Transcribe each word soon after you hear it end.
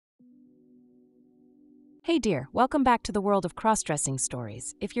Hey dear, welcome back to the world of cross-dressing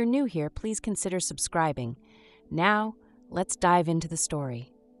stories. If you're new here, please consider subscribing. Now, let's dive into the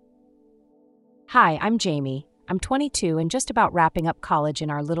story. Hi, I'm Jamie. I'm 22 and just about wrapping up college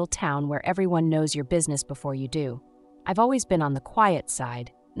in our little town where everyone knows your business before you do. I've always been on the quiet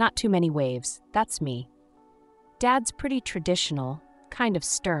side, not too many waves, that's me. Dad's pretty traditional, kind of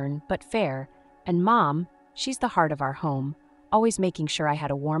stern, but fair, and Mom, she's the heart of our home, always making sure I had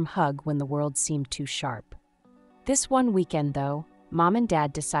a warm hug when the world seemed too sharp. This one weekend, though, Mom and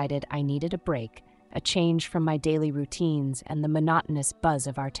Dad decided I needed a break, a change from my daily routines and the monotonous buzz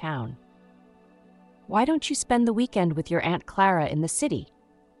of our town. "Why don't you spend the weekend with your Aunt Clara in the city?"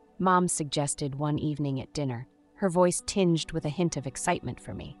 Mom suggested one evening at dinner, her voice tinged with a hint of excitement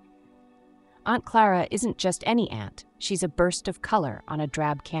for me. Aunt Clara isn't just any aunt, she's a burst of color on a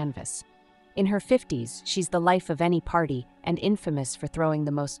drab canvas. In her 50s, she's the life of any party and infamous for throwing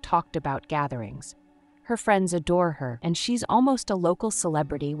the most talked-about gatherings. Her friends adore her, and she's almost a local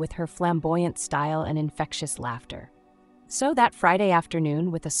celebrity with her flamboyant style and infectious laughter. So that Friday afternoon,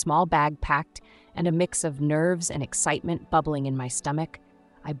 with a small bag packed and a mix of nerves and excitement bubbling in my stomach,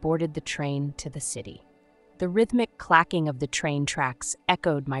 I boarded the train to the city. The rhythmic clacking of the train tracks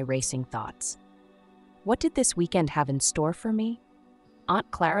echoed my racing thoughts. What did this weekend have in store for me? Aunt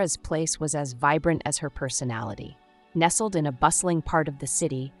Clara's place was as vibrant as her personality. Nestled in a bustling part of the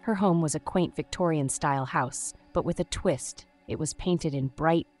city, her home was a quaint Victorian-style house, but with a twist. It was painted in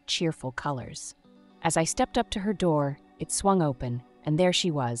bright, cheerful colors. As I stepped up to her door, it swung open, and there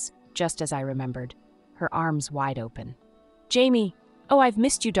she was, just as I remembered, her arms wide open. "Jamie! Oh, I've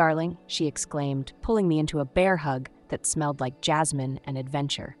missed you, darling," she exclaimed, pulling me into a bear hug that smelled like jasmine and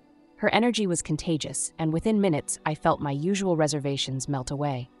adventure. Her energy was contagious, and within minutes, I felt my usual reservations melt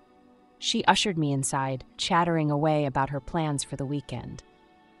away. She ushered me inside, chattering away about her plans for the weekend.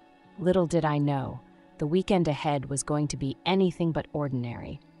 Little did I know, the weekend ahead was going to be anything but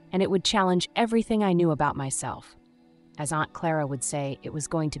ordinary, and it would challenge everything I knew about myself. As Aunt Clara would say, it was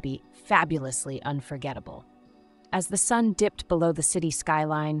going to be fabulously unforgettable. As the sun dipped below the city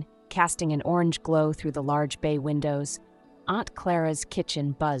skyline, casting an orange glow through the large bay windows, Aunt Clara's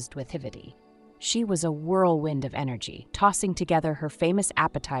kitchen buzzed with activity. She was a whirlwind of energy, tossing together her famous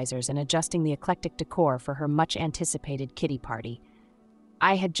appetizers and adjusting the eclectic decor for her much-anticipated kiddie party.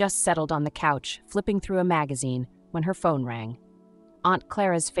 I had just settled on the couch, flipping through a magazine, when her phone rang. Aunt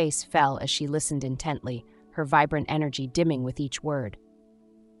Clara's face fell as she listened intently, her vibrant energy dimming with each word.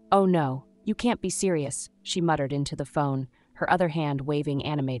 "Oh no, you can't be serious," she muttered into the phone, her other hand waving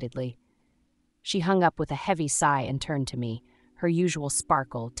animatedly. She hung up with a heavy sigh and turned to me, her usual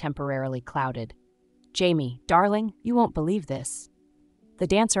sparkle temporarily clouded. "Jamie, darling, you won't believe this. The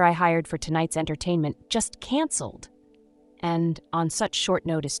dancer I hired for tonight's entertainment just canceled. And on such short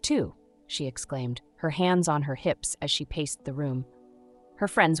notice, too," she exclaimed, her hands on her hips as she paced the room. Her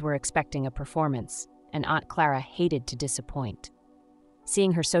friends were expecting a performance, and Aunt Clara hated to disappoint.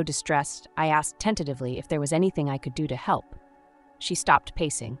 Seeing her so distressed, I asked tentatively if there was anything I could do to help. She stopped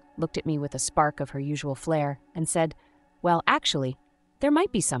pacing, looked at me with a spark of her usual flair, and said, "Well, actually, there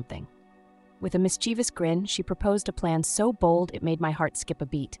might be something." With a mischievous grin, she proposed a plan so bold it made my heart skip a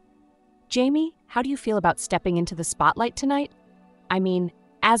beat. "Jamie, how do you feel about stepping into the spotlight tonight? I mean,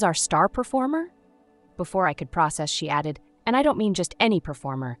 as our star performer?" Before I could process, she added, "And I don't mean just any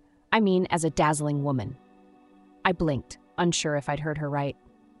performer. I mean as a dazzling woman." I blinked, unsure if I'd heard her right.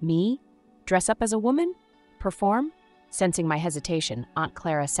 Me? Dress up as a woman? Perform? Sensing my hesitation, Aunt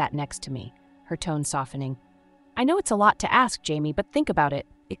Clara sat next to me, her tone softening. "I know it's a lot to ask, Jamie, but think about it.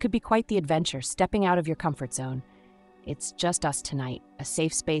 It could be quite the adventure, stepping out of your comfort zone. It's just us tonight, a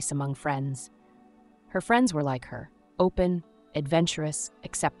safe space among friends." Her friends were like her, open, adventurous,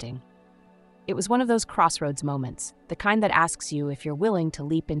 accepting. It was one of those crossroads moments, the kind that asks you if you're willing to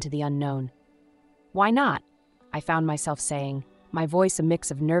leap into the unknown. "Why not?" I found myself saying, my voice a mix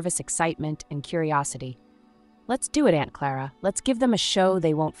of nervous excitement and curiosity. "Let's do it, Aunt Clara. Let's give them a show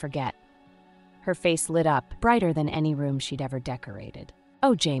they won't forget." Her face lit up, brighter than any room she'd ever decorated.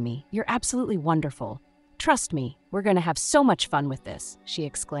 "Oh, Jamie, you're absolutely wonderful. Trust me, we're going to have so much fun with this," she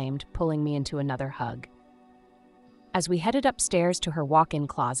exclaimed, pulling me into another hug. As we headed upstairs to her walk-in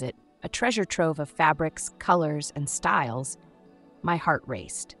closet, a treasure trove of fabrics, colors, and styles, my heart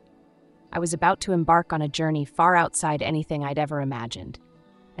raced. I was about to embark on a journey far outside anything I'd ever imagined,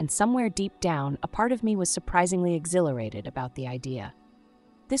 and somewhere deep down, a part of me was surprisingly exhilarated about the idea.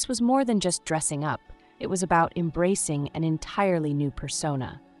 This was more than just dressing up. It was about embracing an entirely new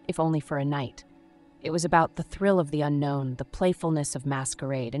persona, if only for a night. It was about the thrill of the unknown, the playfulness of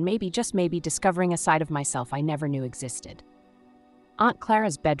masquerade, and maybe, just maybe, discovering a side of myself I never knew existed. Aunt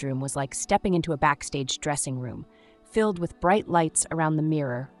Clara's bedroom was like stepping into a backstage dressing room, filled with bright lights around the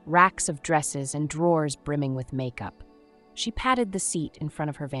mirror, racks of dresses, and drawers brimming with makeup. She patted the seat in front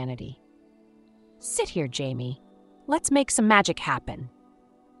of her vanity. "Sit here, Jamie. Let's make some magic happen."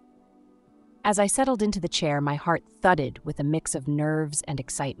 As I settled into the chair, my heart thudded with a mix of nerves and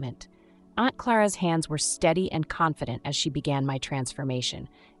excitement. Aunt Clara's hands were steady and confident as she began my transformation,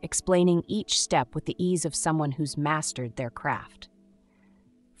 explaining each step with the ease of someone who's mastered their craft.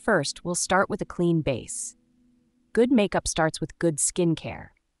 "First, we'll start with a clean base. Good makeup starts with good skincare,"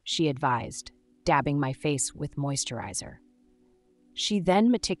 she advised, dabbing my face with moisturizer. She then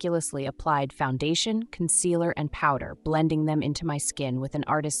meticulously applied foundation, concealer, and powder, blending them into my skin with an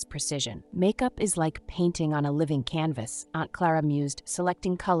artist's precision. "Makeup is like painting on a living canvas," Aunt Clara mused,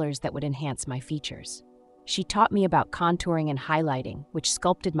 selecting colors that would enhance my features. She taught me about contouring and highlighting, which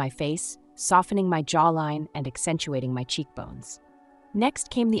sculpted my face, softening my jawline and accentuating my cheekbones. Next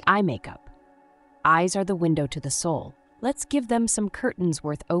came the eye makeup. "Eyes are the window to the soul. Let's give them some curtains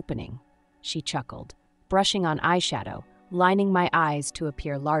worth opening," she chuckled, brushing on eyeshadow, lining my eyes to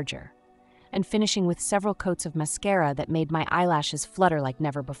appear larger, and finishing with several coats of mascara that made my eyelashes flutter like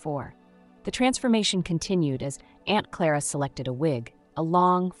never before. The transformation continued as Aunt Clara selected a wig, a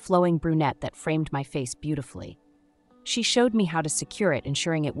long, flowing brunette that framed my face beautifully. She showed me how to secure it,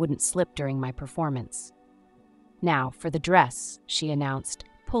 ensuring it wouldn't slip during my performance. "Now, for the dress," she announced,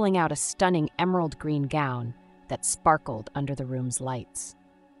 pulling out a stunning emerald green gown that sparkled under the room's lights.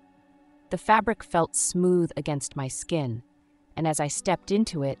 The fabric felt smooth against my skin, and as I stepped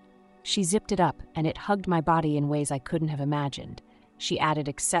into it, she zipped it up and it hugged my body in ways I couldn't have imagined. She added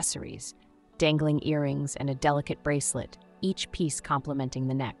accessories, dangling earrings and a delicate bracelet, each piece complementing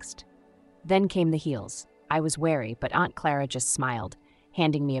the next. Then came the heels. I was wary, but Aunt Clara just smiled,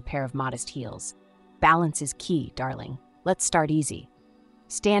 handing me a pair of modest heels. "Balance is key, darling. Let's start easy."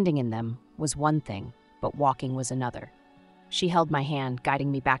 Standing in them was one thing, but walking was another. She held my hand, guiding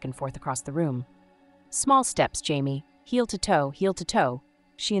me back and forth across the room. "Small steps, Jamie. Heel to toe,"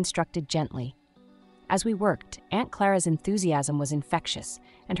 she instructed gently. As we worked, Aunt Clara's enthusiasm was infectious,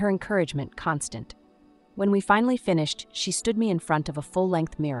 and her encouragement constant. When we finally finished, she stood me in front of a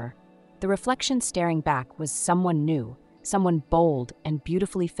full-length mirror. The reflection staring back was someone new, someone bold and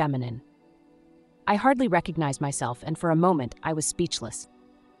beautifully feminine. I hardly recognized myself, and for a moment, I was speechless.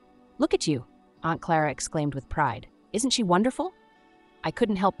 "Look at you," Aunt Clara exclaimed with pride. "Isn't she wonderful?" I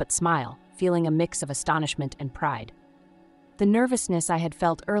couldn't help but smile, feeling a mix of astonishment and pride. The nervousness I had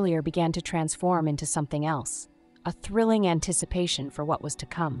felt earlier began to transform into something else, a thrilling anticipation for what was to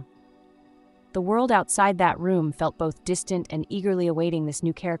come. The world outside that room felt both distant and eagerly awaiting this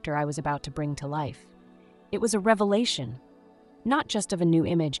new character I was about to bring to life. It was a revelation, not just of a new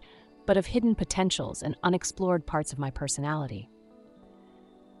image, but of hidden potentials and unexplored parts of my personality.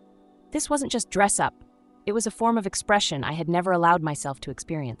 This wasn't just dress up. It was a form of expression I had never allowed myself to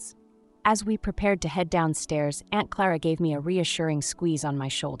experience. As we prepared to head downstairs, Aunt Clara gave me a reassuring squeeze on my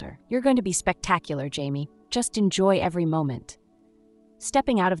shoulder. "You're going to be spectacular, Jamie. Just enjoy every moment."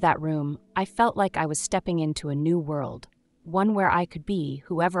 Stepping out of that room, I felt like I was stepping into a new world, one where I could be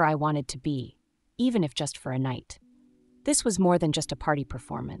whoever I wanted to be, even if just for a night. This was more than just a party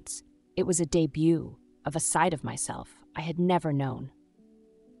performance. It was a debut of a side of myself I had never known.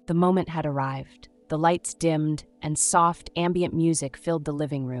 The moment had arrived. The lights dimmed, and soft, ambient music filled the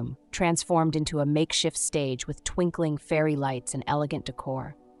living room, transformed into a makeshift stage with twinkling fairy lights and elegant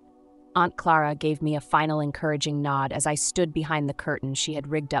decor. Aunt Clara gave me a final encouraging nod as I stood behind the curtain she had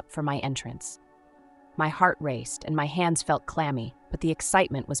rigged up for my entrance. My heart raced, and my hands felt clammy, but the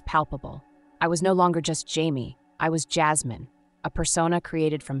excitement was palpable. I was no longer just Jamie, I was Jasmine, a persona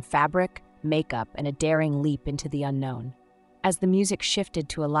created from fabric, makeup, and a daring leap into the unknown. As the music shifted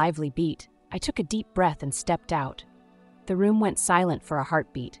to a lively beat, I took a deep breath and stepped out. The room went silent for a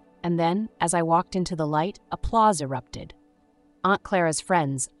heartbeat, and then, as I walked into the light, applause erupted. Aunt Clara's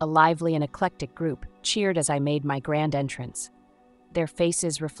friends, a lively and eclectic group, cheered as I made my grand entrance. Their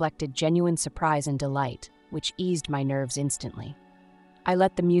faces reflected genuine surprise and delight, which eased my nerves instantly. I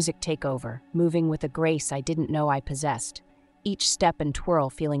let the music take over, moving with a grace I didn't know I possessed, each step and twirl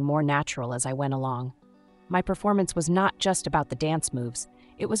feeling more natural as I went along. My performance was not just about the dance moves.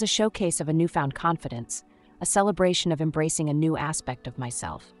 It was a showcase of a newfound confidence, a celebration of embracing a new aspect of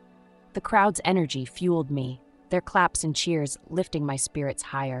myself. The crowd's energy fueled me, their claps and cheers lifting my spirits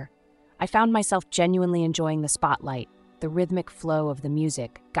higher. I found myself genuinely enjoying the spotlight, the rhythmic flow of the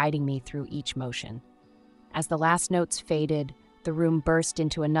music guiding me through each motion. As the last notes faded, the room burst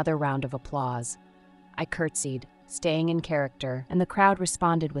into another round of applause. I curtsied, staying in character, and the crowd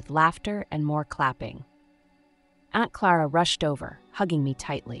responded with laughter and more clapping. Aunt Clara rushed over, hugging me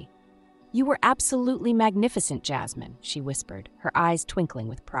tightly. "You were absolutely magnificent, Jasmine," she whispered, her eyes twinkling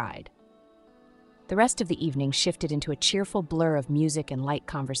with pride. The rest of the evening shifted into a cheerful blur of music and light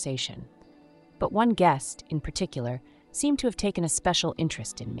conversation. But one guest, in particular, seemed to have taken a special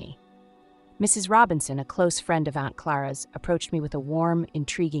interest in me. Mrs. Robinson, a close friend of Aunt Clara's, approached me with a warm,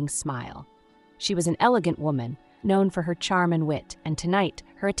 intriguing smile. She was an elegant woman, known for her charm and wit, and tonight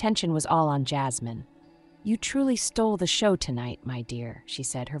her attention was all on Jasmine. "You truly stole the show tonight, my dear," she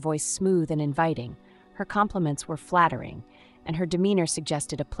said, her voice smooth and inviting. Her compliments were flattering, and her demeanor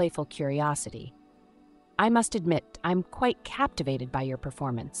suggested a playful curiosity. "I must admit, I'm quite captivated by your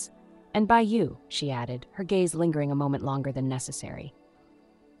performance. And by you," she added, her gaze lingering a moment longer than necessary.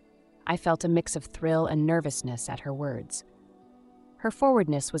 I felt a mix of thrill and nervousness at her words. Her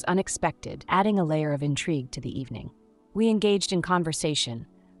forwardness was unexpected, adding a layer of intrigue to the evening. We engaged in conversation,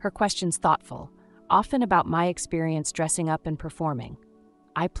 her questions thoughtful, often about my experience dressing up and performing.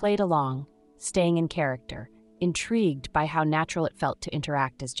 I played along, staying in character, intrigued by how natural it felt to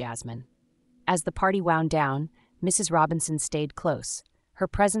interact as Jasmine. As the party wound down, Mrs. Robinson stayed close, her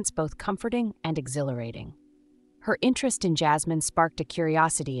presence both comforting and exhilarating. Her interest in Jasmine sparked a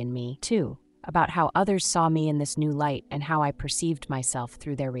curiosity in me, too, about how others saw me in this new light and how I perceived myself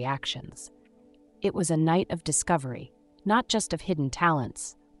through their reactions. It was a night of discovery, not just of hidden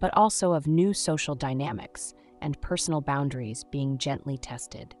talents, but also of new social dynamics and personal boundaries being gently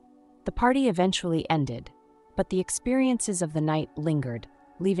tested. The party eventually ended, but the experiences of the night lingered,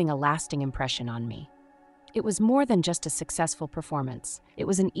 leaving a lasting impression on me. It was more than just a successful performance. It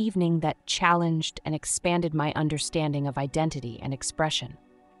was an evening that challenged and expanded my understanding of identity and expression.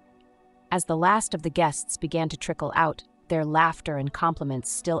 As the last of the guests began to trickle out, their laughter and compliments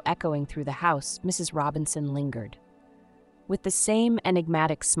still echoing through the house, Mrs. Robinson lingered. With the same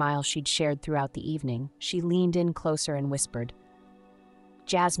enigmatic smile she'd shared throughout the evening, she leaned in closer and whispered,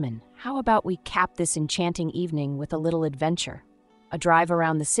 "Jasmine, how about we cap this enchanting evening with a little adventure? A drive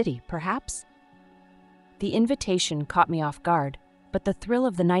around the city, perhaps?" The invitation caught me off guard, but the thrill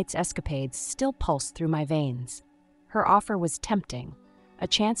of the night's escapades still pulsed through my veins. Her offer was tempting, a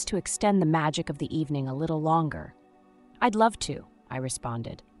chance to extend the magic of the evening a little longer. "I'd love to," I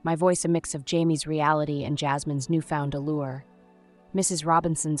responded, my voice a mix of Jamie's reality and Jasmine's newfound allure. Mrs.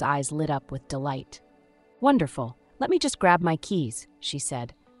 Robinson's eyes lit up with delight. "Wonderful. Let me just grab my keys," she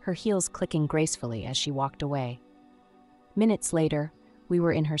said, her heels clicking gracefully as she walked away. Minutes later, we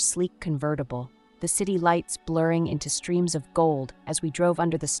were in her sleek convertible, the city lights blurring into streams of gold as we drove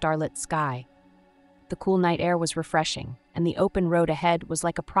under the starlit sky. The cool night air was refreshing, and the open road ahead was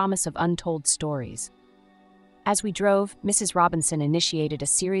like a promise of untold stories. As we drove, Mrs. Robinson initiated a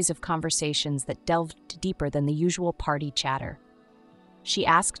series of conversations that delved deeper than the usual party chatter. She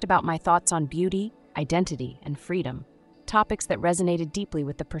asked about my thoughts on beauty, identity, and freedom, topics that resonated deeply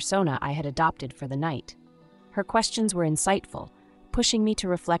with the persona I had adopted for the night. Her questions were insightful, pushing me to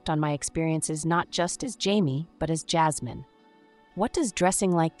reflect on my experiences not just as Jamie, but as Jasmine. "What does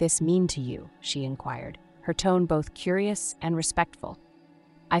dressing like this mean to you?" she inquired, her tone both curious and respectful.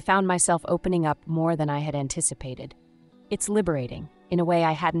 I found myself opening up more than I had anticipated. It's liberating, in a way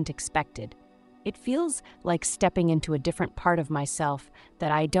I hadn't expected. It feels like stepping into a different part of myself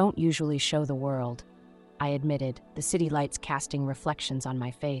that I don't usually show the world, I admitted, the city lights casting reflections on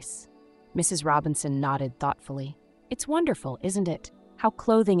my face. Mrs. Robinson nodded thoughtfully. "It's wonderful, isn't it? How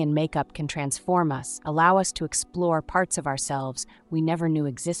clothing and makeup can transform us, allow us to explore parts of ourselves we never knew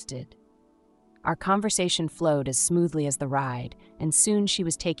existed." Our conversation flowed as smoothly as the ride, and soon she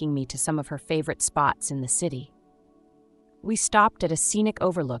was taking me to some of her favorite spots in the city. We stopped at a scenic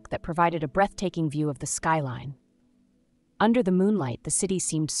overlook that provided a breathtaking view of the skyline. Under the moonlight, the city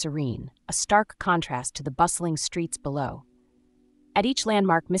seemed serene, a stark contrast to the bustling streets below. At each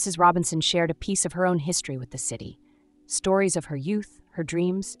landmark, Mrs. Robinson shared a piece of her own history with the city, stories of her youth, her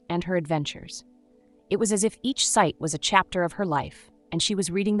dreams, and her adventures. It was as if each site was a chapter of her life, and she was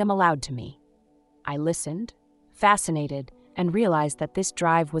reading them aloud to me. I listened, fascinated, and realized that this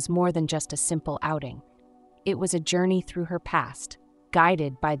drive was more than just a simple outing. It was a journey through her past,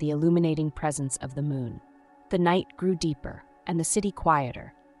 guided by the illuminating presence of the moon. The night grew deeper, and the city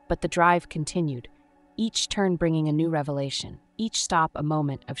quieter, but the drive continued, each turn bringing a new revelation, each stop a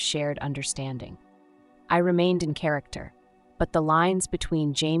moment of shared understanding. I remained in character, but the lines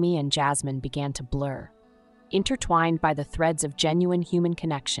between Jamie and Jasmine began to blur, intertwined by the threads of genuine human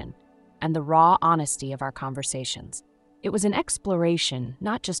connection and the raw honesty of our conversations. It was an exploration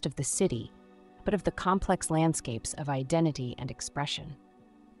not just of the city, but of the complex landscapes of identity and expression.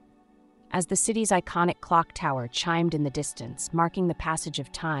 As the city's iconic clock tower chimed in the distance, marking the passage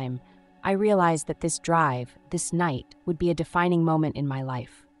of time, I realized that this drive, this night, would be a defining moment in my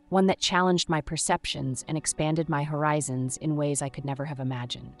life, one that challenged my perceptions and expanded my horizons in ways I could never have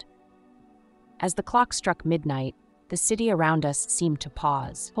imagined. As the clock struck midnight, the city around us seemed to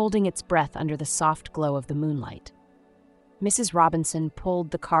pause, holding its breath under the soft glow of the moonlight. Mrs. Robinson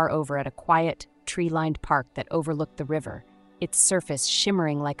pulled the car over at a quiet, tree-lined park that overlooked the river, its surface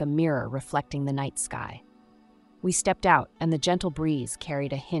shimmering like a mirror reflecting the night sky. We stepped out, and the gentle breeze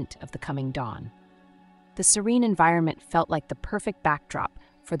carried a hint of the coming dawn. The serene environment felt like the perfect backdrop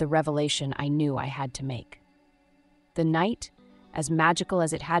for the revelation I knew I had to make. The night, as magical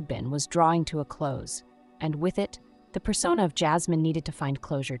as it had been, was drawing to a close, and with it, the persona of Jasmine needed to find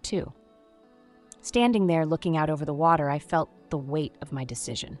closure too. Standing there looking out over the water, I felt the weight of my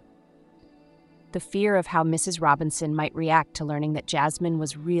decision. The fear of how Mrs. Robinson might react to learning that Jasmine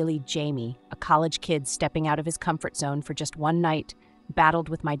was really Jamie, a college kid stepping out of his comfort zone for just one night, battled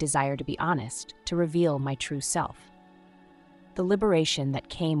with my desire to be honest, to reveal my true self. The liberation that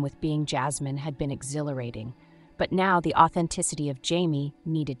came with being Jasmine had been exhilarating, but now the authenticity of Jamie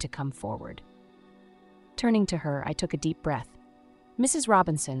needed to come forward. Turning to her, I took a deep breath. "Mrs.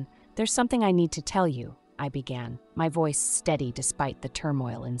 Robinson, there's something I need to tell you," I began, my voice steady despite the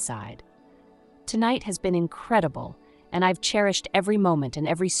turmoil inside. "Tonight has been incredible, and I've cherished every moment and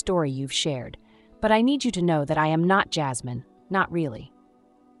every story you've shared, but I need you to know that I am not Jasmine, not really."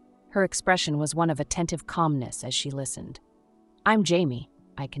 Her expression was one of attentive calmness as she listened. "I'm Jamie,"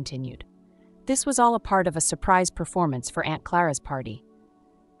 I continued. "This was all a part of a surprise performance for Aunt Clara's party.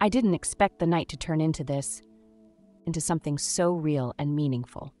 I didn't expect the night to turn into something so real and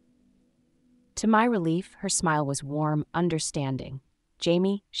meaningful." To my relief, her smile was warm, understanding.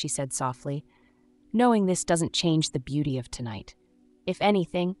 "Jamie," she said softly, "knowing this doesn't change the beauty of tonight. If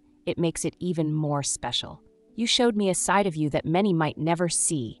anything, it makes it even more special. You showed me a side of you that many might never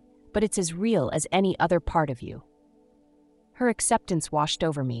see, but it's as real as any other part of you." Her acceptance washed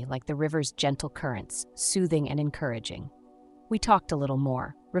over me like the river's gentle currents, soothing and encouraging. We talked a little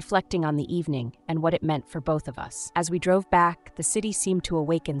more, reflecting on the evening and what it meant for both of us. As we drove back, the city seemed to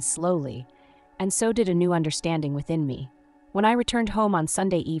awaken slowly, and so did a new understanding within me. When I returned home on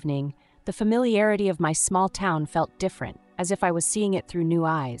Sunday evening, the familiarity of my small town felt different, as if I was seeing it through new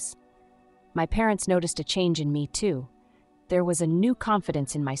eyes. My parents noticed a change in me, too. There was a new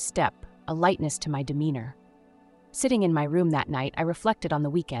confidence in my step, a lightness to my demeanor. Sitting in my room that night, I reflected on the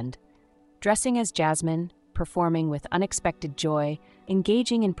weekend. Dressing as Jasmine, performing with unexpected joy,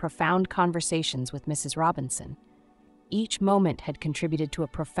 engaging in profound conversations with Mrs. Robinson. Each moment had contributed to a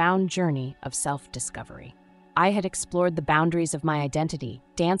profound journey of self-discovery. I had explored the boundaries of my identity,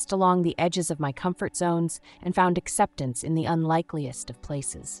 danced along the edges of my comfort zones, and found acceptance in the unlikeliest of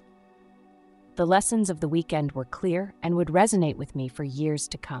places. The lessons of the weekend were clear and would resonate with me for years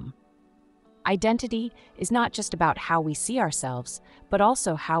to come. Identity is not just about how we see ourselves, but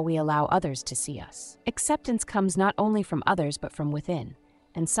also how we allow others to see us. Acceptance comes not only from others, but from within.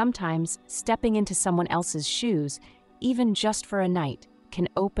 And sometimes, stepping into someone else's shoes, even just for a night, can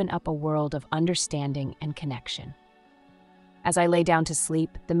open up a world of understanding and connection. As I lay down to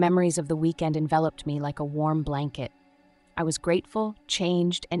sleep, the memories of the weekend enveloped me like a warm blanket. I was grateful,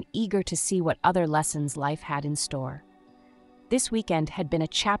 changed, and eager to see what other lessons life had in store. This weekend had been a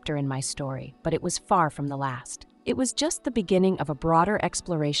chapter in my story, but it was far from the last. It was just the beginning of a broader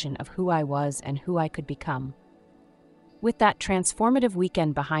exploration of who I was and who I could become. With that transformative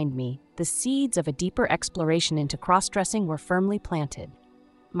weekend behind me, the seeds of a deeper exploration into crossdressing were firmly planted.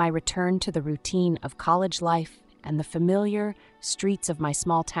 My return to the routine of college life and the familiar streets of my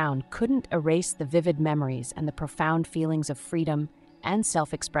small town couldn't erase the vivid memories and the profound feelings of freedom and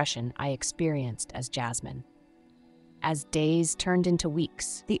self-expression I experienced as Jasmine. As days turned into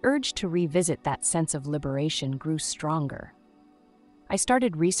weeks, the urge to revisit that sense of liberation grew stronger. I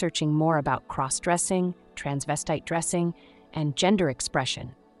started researching more about cross-dressing, transvestite dressing, and gender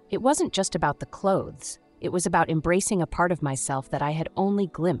expression. It wasn't just about the clothes. It was about embracing a part of myself that I had only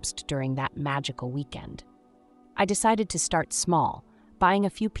glimpsed during that magical weekend. I decided to start small, buying a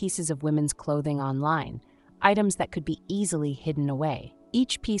few pieces of women's clothing online, items that could be easily hidden away.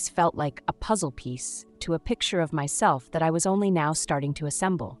 Each piece felt like a puzzle piece to a picture of myself that I was only now starting to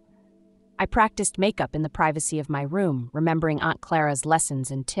assemble. I practiced makeup in the privacy of my room, remembering Aunt Clara's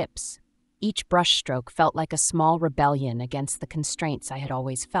lessons and tips. Each brushstroke felt like a small rebellion against the constraints I had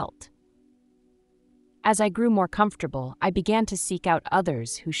always felt. As I grew more comfortable, I began to seek out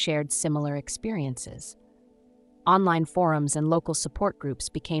others who shared similar experiences. Online forums and local support groups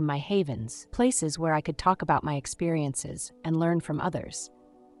became my havens, places where I could talk about my experiences and learn from others.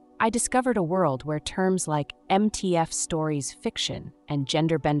 I discovered a world where terms like MTF stories fiction and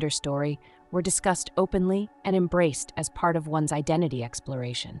gender bender story were discussed openly and embraced as part of one's identity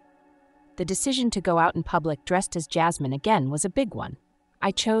exploration. The decision to go out in public dressed as Jasmine again was a big one. I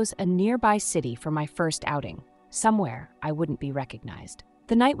chose a nearby city for my first outing, somewhere I wouldn't be recognized.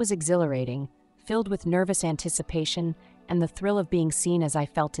 The night was exhilarating, filled with nervous anticipation and the thrill of being seen as I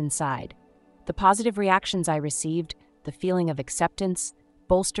felt inside. The positive reactions I received, the feeling of acceptance,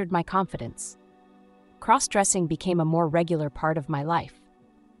 bolstered my confidence. Cross-dressing became a more regular part of my life.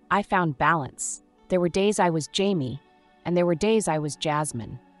 I found balance. There were days I was Jamie, and there were days I was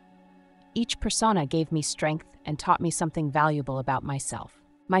Jasmine. Each persona gave me strength and taught me something valuable about myself.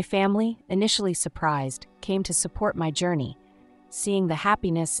 My family, initially surprised, came to support my journey, seeing the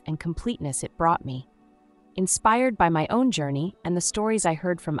happiness and completeness it brought me. Inspired by my own journey and the stories I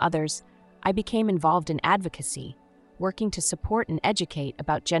heard from others, I became involved in advocacy, working to support and educate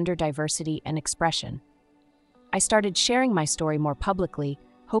about gender diversity and expression. I started sharing my story more publicly,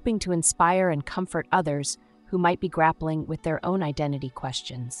 hoping to inspire and comfort others who might be grappling with their own identity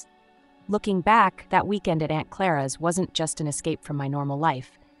questions. Looking back, that weekend at Aunt Clara's wasn't just an escape from my normal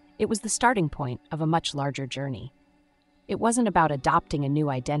life. It was the starting point of a much larger journey. It wasn't about adopting a new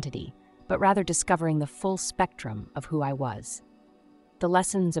identity, but rather discovering the full spectrum of who I was. The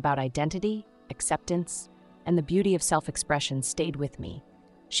lessons about identity, acceptance, and the beauty of self-expression stayed with me,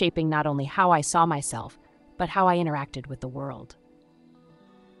 shaping not only how I saw myself, but how I interacted with the world.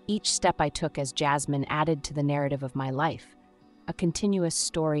 Each step I took as Jasmine added to the narrative of my life, a continuous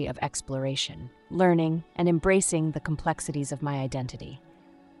story of exploration, learning, and embracing the complexities of my identity.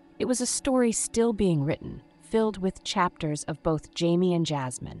 It was a story still being written, filled with chapters of both Jamie and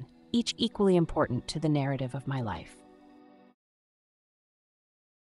Jasmine, each equally important to the narrative of my life.